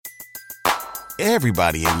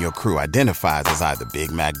Everybody in your crew identifies as either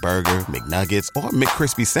Big Mac Burger, McNuggets, or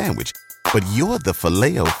McCrispy Sandwich. But you're the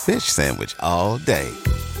Filet-O-Fish Sandwich all day.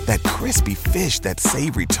 That crispy fish, that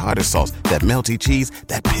savory tartar sauce, that melty cheese,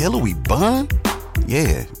 that pillowy bun.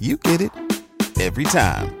 Yeah, you get it. Every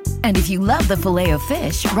time. And if you love the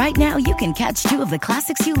Filet-O-Fish, right now you can catch two of the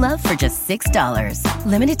classics you love for just $6.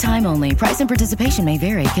 Limited time only. Price and participation may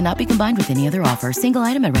vary. Cannot be combined with any other offer. Single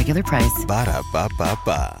item at regular price.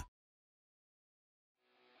 Ba-da-ba-ba-ba.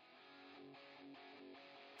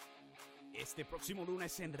 Este próximo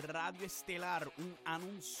lunes en Radio Estelar, un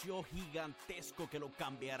anuncio gigantesco que lo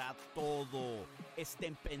cambiará todo.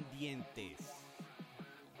 Estén pendientes.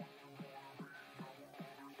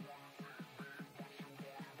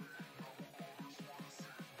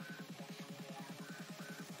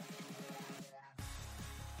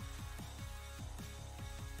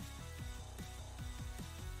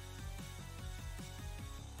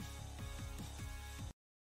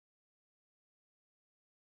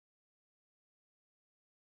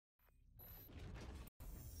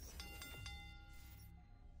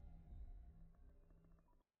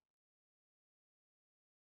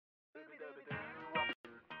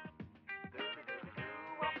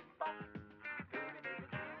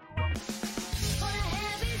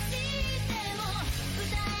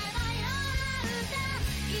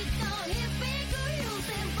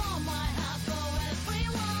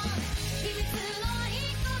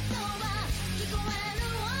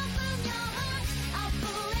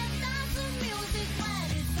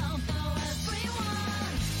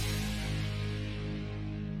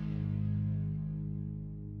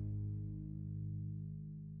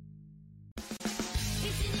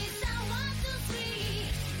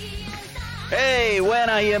 Hey,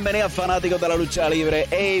 buenas y bienvenidas fanáticos de la lucha libre.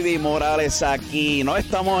 Avi Morales aquí. No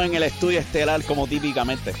estamos en el estudio estelar como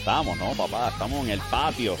típicamente estamos, ¿no, papá? Estamos en el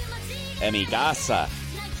patio de mi casa.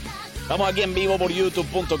 Estamos aquí en vivo por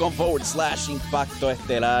youtube.com/Impacto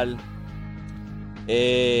Estelar.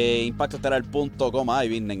 Impactoestelar.com.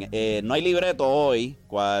 No hay libreto hoy,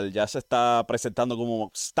 cual ya se está presentando como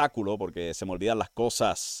obstáculo porque se me olvidan las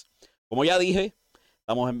cosas. Como ya dije,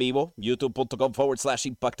 estamos en vivo,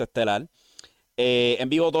 youtube.com/Impacto Estelar. En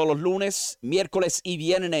vivo todos los lunes, miércoles y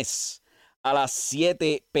viernes a las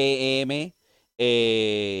 7 p.m.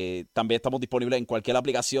 También estamos disponibles en cualquier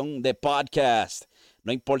aplicación de podcast.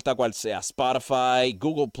 No importa cuál sea, Spotify,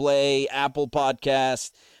 Google Play, Apple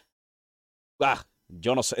Podcast.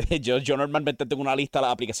 Yo no sé, yo normalmente tengo una lista de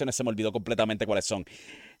las aplicaciones, se me olvidó completamente cuáles son.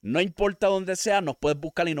 No importa dónde sea, nos puedes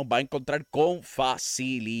buscar y nos va a encontrar con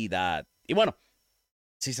facilidad. Y bueno,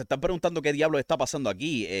 si se están preguntando qué diablo está pasando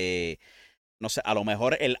aquí, no sé, a lo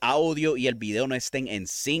mejor el audio y el video no estén en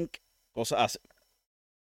sync, cosas así.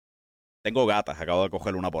 Tengo gatas, acabo de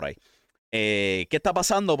coger una por ahí. ¿Qué está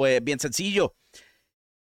pasando? Pues bien sencillo.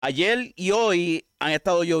 Ayer y hoy han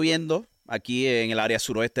estado lloviendo aquí en el área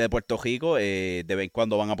suroeste de Puerto Rico. De vez en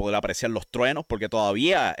cuando van a poder apreciar los truenos porque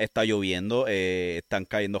todavía está lloviendo. Están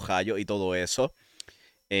cayendo rayos y todo eso.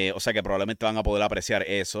 O sea que probablemente van a poder apreciar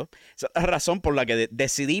eso. Esa es la razón por la que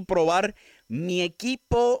decidí probar mi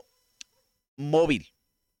equipo móvil.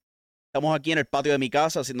 Estamos aquí en el patio de mi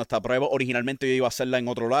casa haciendo esta prueba. Originalmente yo iba a hacerla en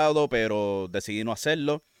otro lado, pero decidí no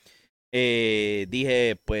hacerlo.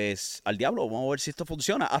 Dije, pues, al diablo, vamos a ver si esto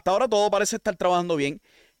funciona. Hasta ahora todo parece estar trabajando bien,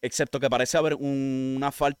 excepto que parece haber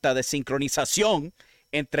una falta de sincronización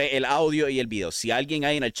entre el audio y el video. Si alguien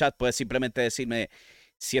ahí en el chat puede simplemente decirme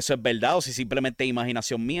si eso es verdad o si simplemente es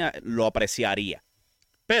imaginación mía, lo apreciaría.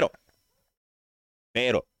 Pero,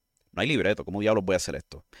 no hay libreto. ¿Cómo diablos voy a hacer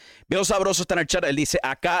esto? Veo Sabroso está en el chat. Él dice,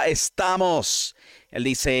 acá estamos. Él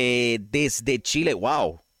dice, desde Chile.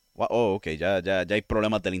 Wow. Oh, ok, ya hay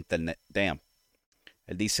problemas del internet. Damn.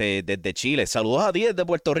 Él dice, desde Chile. Saludos a ti desde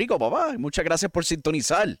Puerto Rico, papá. Muchas gracias por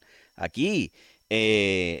sintonizar aquí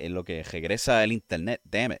en lo que regresa el internet.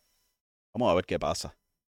 Damn it. Vamos a ver qué pasa.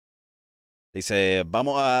 Dice,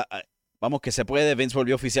 vamos que se puede. Vince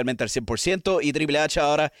volvió oficialmente al 100% y Triple H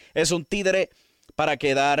ahora es un títere para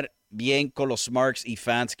quedar bien con los Marks y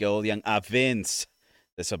fans que odian a Vince.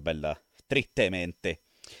 Eso es verdad. Tristemente.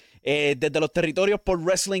 Desde los territorios por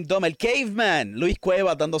Wrestling Dome, el Caveman, Luis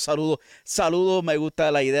Cuevas dando saludos. Saludos, me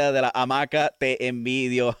gusta la idea de la hamaca, te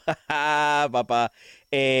envidio. Papá.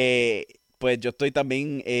 Pues yo estoy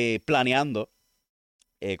también planeando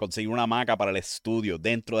conseguir una hamaca para el estudio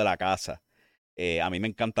dentro de la casa. A mí me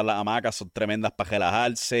encantan las hamacas, son tremendas para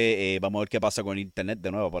relajarse. Vamos a ver qué pasa con el internet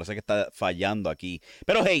de nuevo. Parece que está fallando aquí.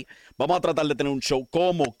 Pero hey, vamos a tratar de tener un show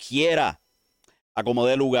como quiera, a como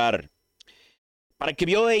dé lugar. Para el que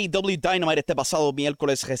vio AEW Dynamite este pasado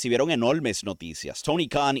miércoles, recibieron enormes noticias. Tony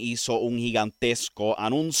Khan hizo un gigantesco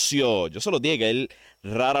anuncio. Yo se los dije que él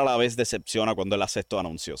rara la vez decepciona cuando él hace estos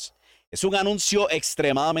anuncios. Es un anuncio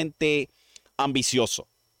extremadamente ambicioso.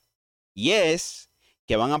 Y es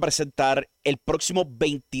que van a presentar el próximo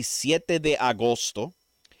 27 de agosto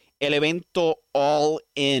el evento All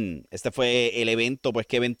In. Este fue el evento pues,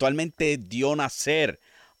 que eventualmente dio nacer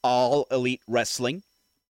All Elite Wrestling.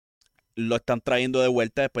 Lo están trayendo de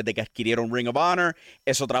vuelta después de que adquirieron Ring of Honor.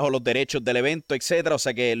 Eso trajo los derechos del evento, etc. O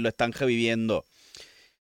sea que lo están reviviendo.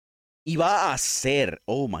 Y va a ser,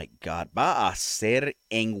 oh my God, va a ser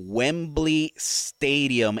en Wembley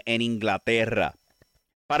Stadium en Inglaterra.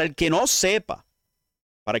 Para el que no sepa,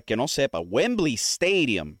 Wembley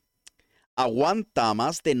Stadium aguanta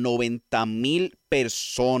más de 90,000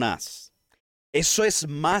 personas. Eso es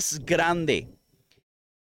más grande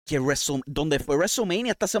que donde fue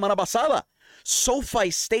WrestleMania esta semana pasada. SoFi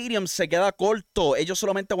Stadium se queda corto. Ellos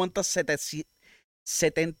solamente aguantan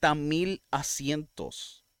 70,000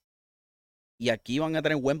 asientos. Y aquí van a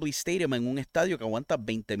tener Wembley Stadium en un estadio que aguanta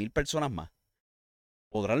 20,000 personas más.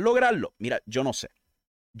 ¿Podrán lograrlo? Mira, yo no sé.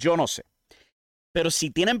 Pero si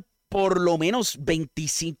tienen por lo menos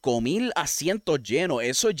 25,000 asientos llenos,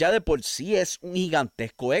 eso ya de por sí es un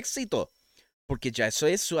gigantesco éxito. Porque ya eso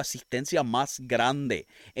es su asistencia más grande.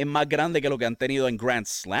 Es más grande que lo que han tenido en Grand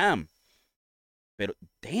Slam. Pero,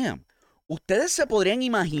 damn, ustedes se podrían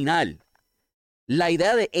imaginar la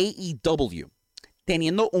idea de AEW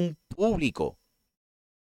teniendo un público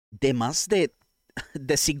de más de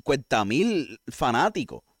 50,000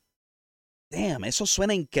 fanáticos. Damn, eso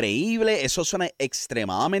suena increíble, eso suena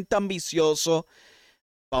extremadamente ambicioso.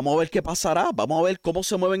 Vamos a ver qué pasará, vamos a ver cómo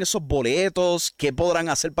se mueven esos boletos, qué podrán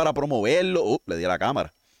hacer para promoverlo. Le di a la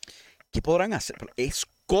cámara. ¿Qué podrán hacer? Es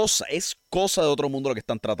cosa de otro mundo lo que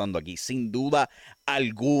están tratando aquí, sin duda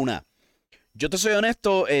alguna. Yo te soy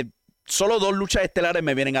honesto, solo 2 luchas estelares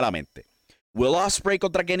me vienen a la mente. Will Ospreay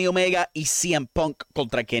contra Kenny Omega y CM Punk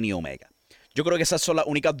contra Kenny Omega. Yo creo que esas son las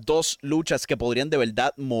únicas 2 luchas que podrían de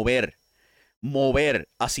verdad mover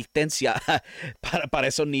asistencia para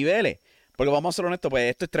esos niveles. Porque vamos a ser honestos, pues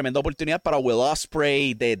esto es tremenda oportunidad para Will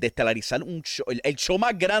Ospreay de estelarizar un show, el show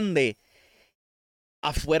más grande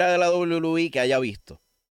afuera de la WWE que haya visto.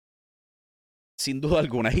 Sin duda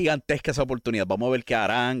alguna, gigantesca esa oportunidad. Vamos a ver qué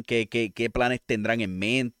harán, qué planes tendrán en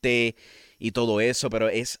mente y todo eso, pero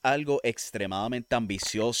es algo extremadamente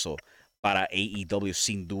ambicioso para AEW,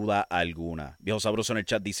 sin duda alguna. Viejo Sabroso en el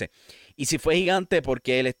chat dice, y si fue gigante,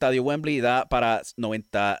 porque el estadio Wembley da para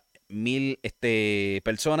 90,000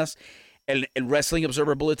 personas. El Wrestling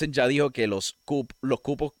Observer Bulletin ya dijo que los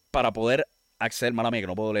cupos para poder acceder, mala mía que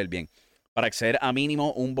no puedo leer bien, para acceder a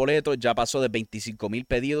mínimo un boleto ya pasó de 25,000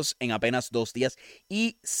 pedidos en apenas 2 días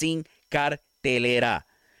y sin cartelera.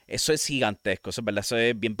 Eso es gigantesco, eso es verdad, eso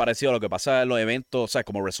es bien parecido a lo que pasa en los eventos, o sea,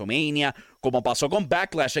 como WrestleMania, como pasó con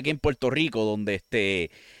Backlash aquí en Puerto Rico, donde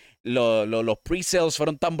los pre-sales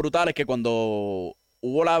fueron tan brutales que cuando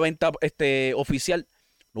hubo la venta oficial,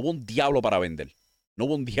 no hubo un diablo para vender, no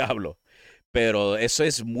hubo un diablo, pero eso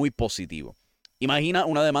es muy positivo. Imagina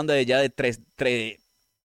una demanda de ya de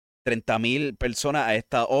 30,000 personas a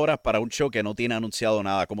esta hora para un show que no tiene anunciado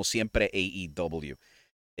nada, como siempre AEW.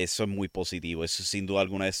 Eso es muy positivo. Eso sin duda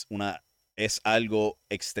alguna es algo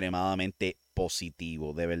extremadamente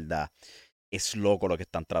positivo, de verdad. Es loco lo que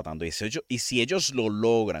están tratando. Y si ellos lo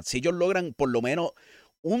logran, si ellos logran por lo menos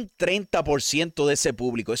un 30% de ese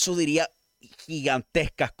público, eso diría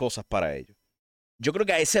gigantescas cosas para ellos. Yo creo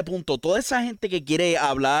que a ese punto, toda esa gente que quiere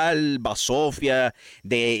hablar basofia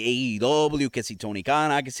de AEW, que si Tony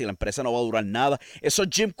Khan, que si la empresa no va a durar nada, esos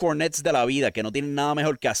Jim Cornettes de la vida que no tienen nada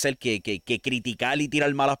mejor que hacer que criticar y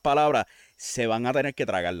tirar malas palabras, se van a tener que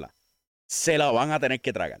tragarla. Se la van a tener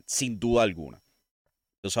que tragar, sin duda alguna.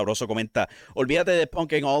 El Sabroso comenta, olvídate de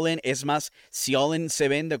Punk en All In, es más, si All In se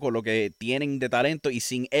vende con lo que tienen de talento y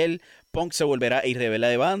sin él, Punk se volverá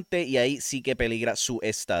irrelevante y ahí sí que peligra su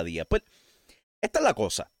estadía. Pues, esta es la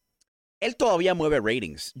cosa. Él todavía mueve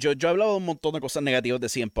ratings. Yo he hablado un montón de cosas negativas de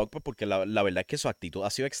CM Punk porque la verdad es que su actitud ha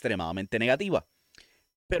sido extremadamente negativa.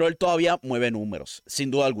 Pero él todavía mueve números. Sin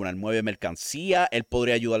duda alguna, él mueve mercancía. Él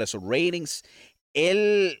podría ayudar a esos ratings.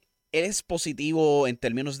 Él es positivo en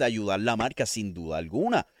términos de ayudar la marca, sin duda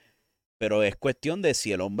alguna. Pero es cuestión de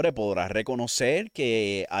si el hombre podrá reconocer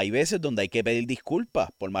que hay veces donde hay que pedir disculpas.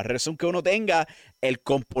 Por más razón que uno tenga, el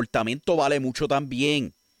comportamiento vale mucho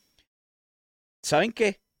también. ¿Saben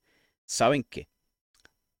qué?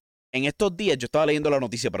 En estos días yo estaba leyendo la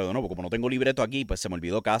noticia, pero de nuevo, como no tengo libreto aquí, pues se me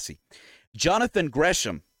olvidó casi. Jonathan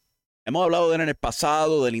Gresham. Hemos hablado de él en el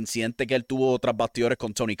pasado, del incidente que él tuvo tras bastidores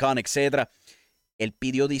con Tony Khan, etc. Él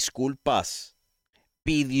pidió disculpas.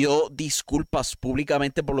 Pidió disculpas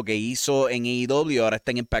públicamente por lo que hizo en AEW. Ahora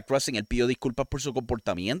está en Impact Wrestling. Él pidió disculpas por su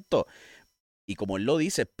comportamiento. Y como él lo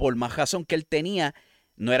dice, por más razón que él tenía,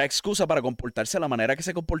 no era excusa para comportarse de la manera que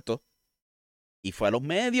se comportó. Y fue a los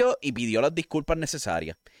medios y pidió las disculpas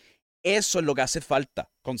necesarias. Eso es lo que hace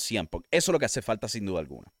falta con CM Punk. Eso es lo que hace falta sin duda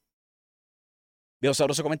alguna. Viejo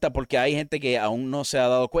Sabroso comenta porque hay gente que aún no se ha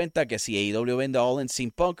dado cuenta que si AEW vende a All In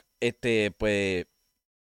sin Punk,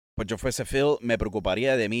 pues yo fuese Phil, me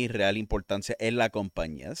preocuparía de mi real importancia en la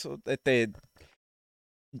compañía. Eso,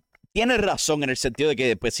 tiene razón en el sentido de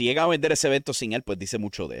que pues, si llega a vender ese evento sin él, pues dice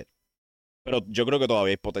mucho de él. Pero yo creo que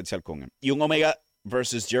todavía hay potencial con él. Y un Omega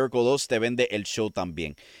versus Jericho 2 te vende el show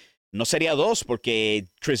también. No sería 2 porque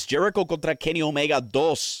Chris Jericho contra Kenny Omega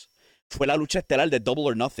 2 fue la lucha estelar de Double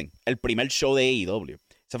or Nothing, el primer show de AEW.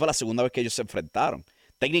 Esa fue la segunda vez que ellos se enfrentaron.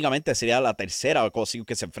 Técnicamente sería la tercera cosa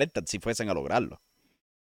que se enfrentan si fuesen a lograrlo.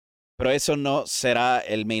 Pero eso no será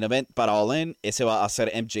el main event para All In. Ese va a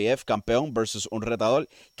ser MJF campeón versus un retador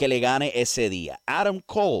que le gane ese día. Adam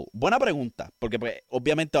Cole, buena pregunta, porque pues,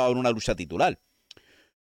 obviamente va a haber una lucha titular.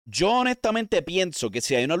 Yo honestamente pienso que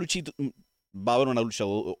si hay una lucha, va a haber una lucha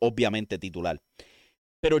obviamente titular.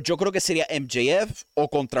 Pero yo creo que sería MJF o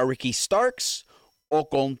contra Ricky Starks o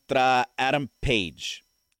contra Adam Page.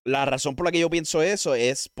 La razón por la que yo pienso eso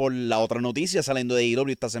es por la otra noticia saliendo de AEW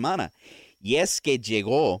esta semana. Y es que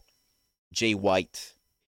llegó Jay White.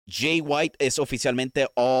 Jay White es oficialmente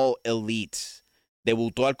All Elite.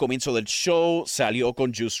 Debutó al comienzo del show, salió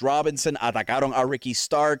con Juice Robinson, atacaron a Ricky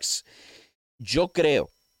Starks. Yo creo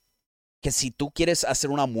que si tú quieres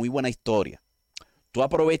hacer una muy buena historia, tú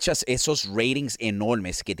aprovechas esos ratings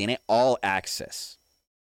enormes que tiene All Access.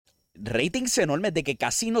 Ratings enormes de que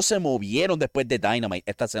casi no se movieron después de Dynamite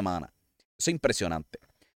esta semana. Eso es impresionante.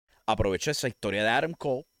 Aprovecho esa historia de Adam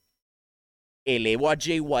Cole, elevo a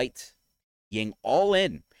Jay White y en All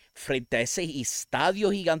In, frente a ese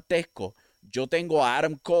estadio gigantesco, yo tengo a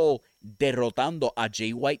Adam Cole derrotando a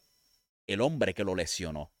Jay White, el hombre que lo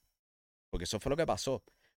lesionó. Porque eso fue lo que pasó.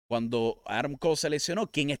 Cuando Adam Cole se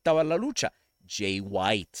lesionó, ¿quién estaba en la lucha? Jay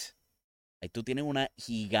White. Ahí tú tienes una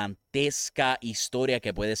gigantesca historia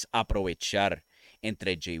que puedes aprovechar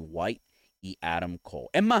entre Jay White y Adam Cole.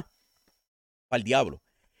 Es más, al diablo.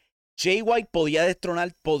 Jay White podría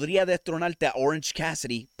destronarte a Orange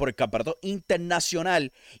Cassidy por el campeonato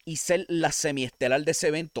internacional y ser la semiestelar de ese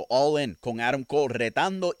evento, All In, con Adam Cole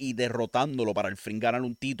retando y derrotándolo para al fin ganar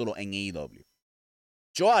un título en AEW.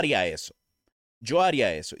 Yo haría eso.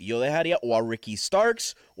 Y yo dejaría o a Ricky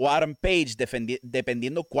Starks o a Adam Page,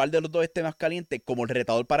 dependiendo cuál de los dos esté más caliente, como el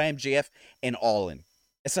retador para MJF en All In.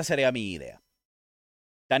 Esa sería mi idea.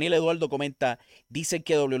 Daniel Eduardo comenta, dicen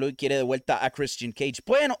que WWE quiere de vuelta a Christian Cage.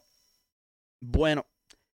 Bueno,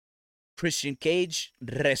 Christian Cage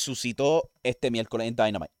resucitó este miércoles en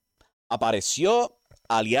Dynamite. Apareció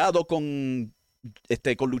aliado con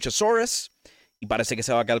Luchasaurus y parece que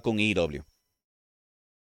se va a quedar con AEW.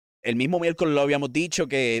 El mismo miércoles lo habíamos dicho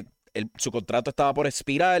que su contrato estaba por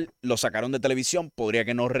expirar, lo sacaron de televisión, podría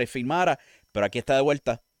que no refirmara, pero aquí está de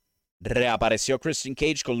vuelta. Reapareció Christian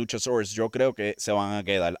Cage con Luchasaurus. Yo creo que se van a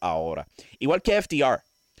quedar ahora. Igual que FTR,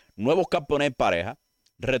 nuevos campeones en pareja,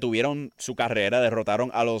 retuvieron su carrera,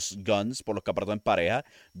 derrotaron a los Guns por los campeonatos en pareja,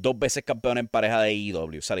 2 veces campeones en pareja de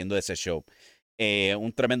AEW, saliendo de ese show.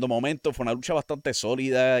 Un tremendo momento, fue una lucha bastante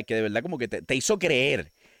sólida, que de verdad como que te hizo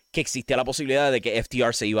creer que existía la posibilidad de que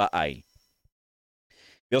FTR se iba a ir.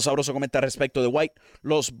 Veo Sabroso comenta respecto de White.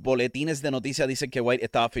 Los boletines de noticias dicen que White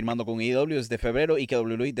estaba firmando con AEW desde febrero y que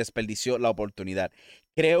WWE desperdició la oportunidad.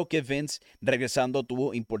 Creo que Vince, regresando,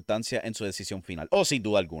 tuvo importancia en su decisión final. Sin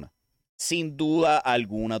duda alguna. Sin duda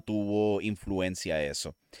alguna tuvo influencia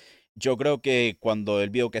eso. Yo creo que cuando él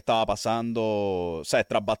vio que estaba pasando, o sea,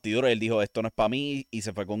 tras bastidores, él dijo, esto no es para mí, y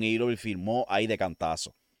se fue con AEW y firmó ahí de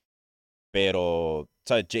cantazo. Pero,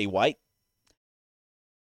 ¿sabes? Jay White,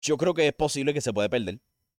 yo creo que es posible que se puede perder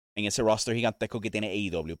en ese roster gigantesco que tiene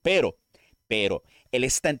AEW. Pero, él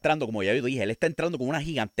está entrando, como ya yo dije, él está entrando con una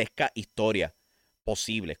gigantesca historia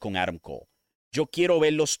posible con Adam Cole. Yo quiero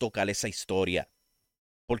verlos tocar esa historia.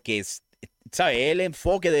 Porque, ¿sabes? El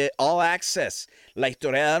enfoque de All Access, la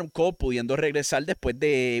historia de Adam Cole pudiendo regresar después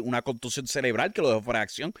de una contusión cerebral que lo dejó fuera de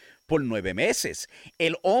acción por 9 meses.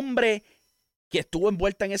 El hombre que estuvo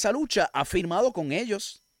envuelta en esa lucha ha firmado con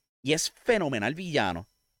ellos y es fenomenal villano.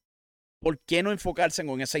 ¿Por qué no enfocarse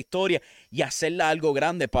en esa historia y hacerla algo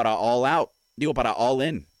grande para All Out? Digo, para All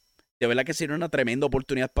In. De verdad que sería una tremenda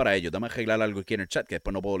oportunidad para ellos. Dame arreglar algo aquí en el chat que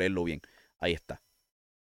después no puedo leerlo bien. Ahí está.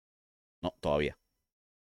 No, todavía.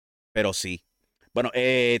 Pero sí. Bueno,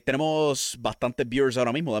 tenemos bastantes viewers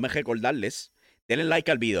ahora mismo. Dame recordarles denle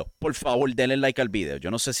like al video. Por favor, denle like al video.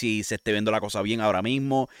 Yo no sé si se esté viendo la cosa bien ahora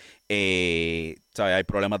mismo. ¿Sabes? Hay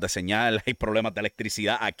problemas de señal, hay problemas de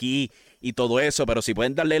electricidad aquí y todo eso. Pero si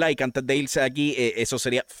pueden darle like antes de irse de aquí, eso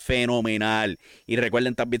sería fenomenal. Y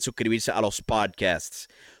recuerden también suscribirse a los podcasts.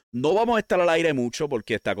 No vamos a estar al aire mucho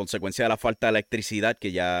porque esta consecuencia de la falta de electricidad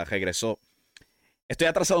que ya regresó. Estoy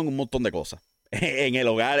atrasado en un montón de cosas. En el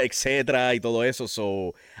hogar, etcétera, y todo eso.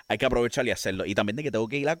 So, hay que aprovechar y hacerlo. Y también de que tengo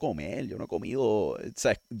que ir a comer. Yo no he comido, o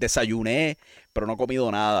sea, desayuné, pero no he comido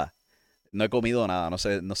nada. No he comido nada. No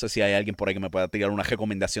sé si hay alguien por ahí que me pueda tirar una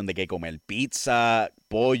recomendación de qué comer. Pizza,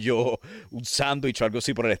 pollo, un sándwich o algo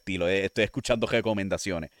así por el estilo. Estoy escuchando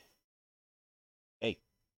recomendaciones. Hey,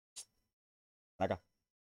 acá.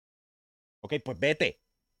 Ok, pues vete.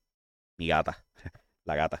 Mi gata.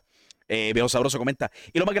 La gata. Viejo Sabroso comenta.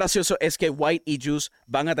 Y lo más gracioso es que White y Juice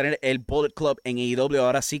van a tener el Bullet Club en AEW.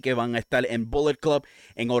 Ahora sí que van a estar en Bullet Club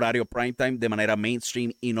en horario primetime de manera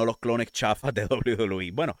mainstream y no los clones chafas de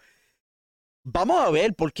WWE. Bueno, vamos a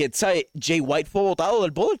ver porque, ¿sabes? Jay White fue votado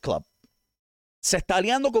del Bullet Club. Se está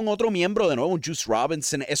aliando con otro miembro de nuevo, Juice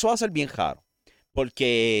Robinson. Eso va a ser bien raro.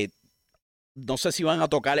 Porque no sé si van a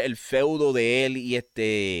tocar el feudo de él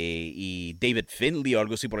y David Finlay o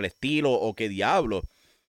algo así por el estilo o qué diablo.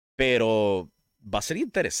 Pero va a ser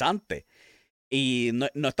interesante. Y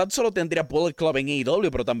no tan solo tendría Bullet Club en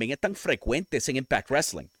AEW, pero también están frecuentes en Impact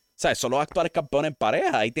Wrestling. O sea, son los actuales campeones en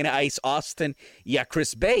pareja. Ahí tiene a Ace Austin y a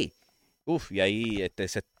Chris Bay. Uf, y ahí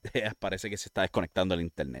parece que se está desconectando el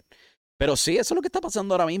internet. Pero sí, eso es lo que está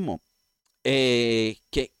pasando ahora mismo.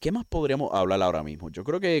 ¿Qué más podríamos hablar ahora mismo? Yo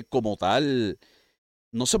creo que como tal,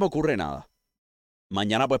 no se me ocurre nada.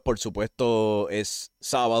 Mañana, pues, por supuesto, es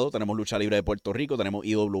sábado. Tenemos Lucha Libre de Puerto Rico. Tenemos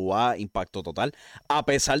IWA, Impacto Total. A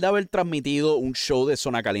pesar de haber transmitido un show de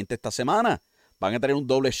Zona Caliente esta semana, van a tener un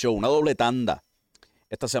doble show, una doble tanda.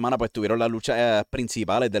 Esta semana, pues, tuvieron las luchas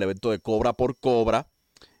principales del evento de Cobra por Cobra.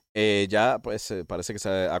 Ya, pues, parece que se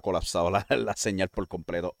ha colapsado la señal por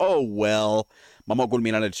completo. Oh, well. Vamos a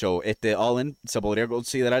culminar el show. All In se podría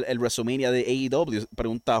considerar el WrestleMania de AEW,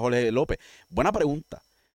 pregunta Jorge López. Buena pregunta.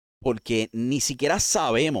 Porque ni siquiera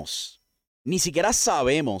sabemos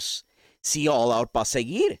si All Out va a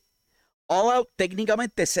seguir. All Out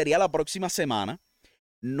técnicamente sería la próxima semana.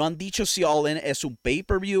 No han dicho si All In es un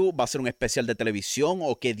pay-per-view, va a ser un especial de televisión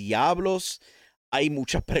o qué diablos. Hay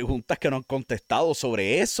muchas preguntas que no han contestado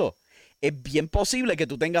sobre eso. Es bien posible que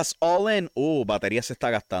tú tengas All In. Batería se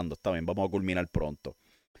está gastando. Está bien, vamos a culminar pronto.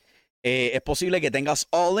 Es posible que tengas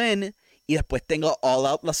All In y después tenga All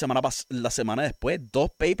Out la semana después.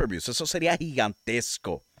 2 pay-per-views. Eso sería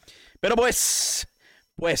gigantesco. Pero pues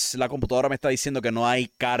la computadora me está diciendo que no hay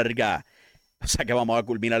carga. O sea que vamos a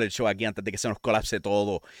culminar el show aquí antes de que se nos colapse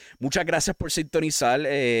todo. Muchas gracias por sintonizar.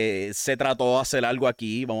 Se trató de hacer algo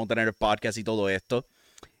aquí. Vamos a tener el podcast y todo esto.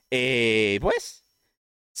 Pues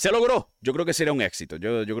se logró. Yo creo que sería un éxito.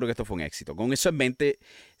 Yo creo que esto fue un éxito. Con eso en mente,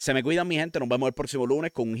 se me cuidan mi gente. Nos vemos el próximo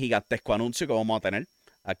lunes con un gigantesco anuncio que vamos a tener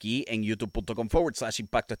aquí en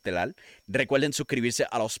youtube.com/Impacto Estelar. Recuerden suscribirse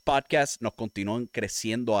a los podcasts. Nos continúan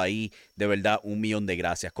creciendo ahí. De verdad, 1,000,000 de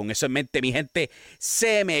gracias. Con eso en mente, mi gente,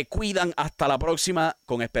 se me cuidan. Hasta la próxima.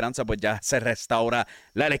 Con esperanza, pues ya se restaura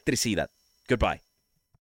la electricidad. Goodbye.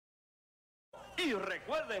 Y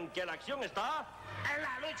recuerden que la acción está en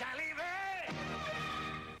la lucha libre.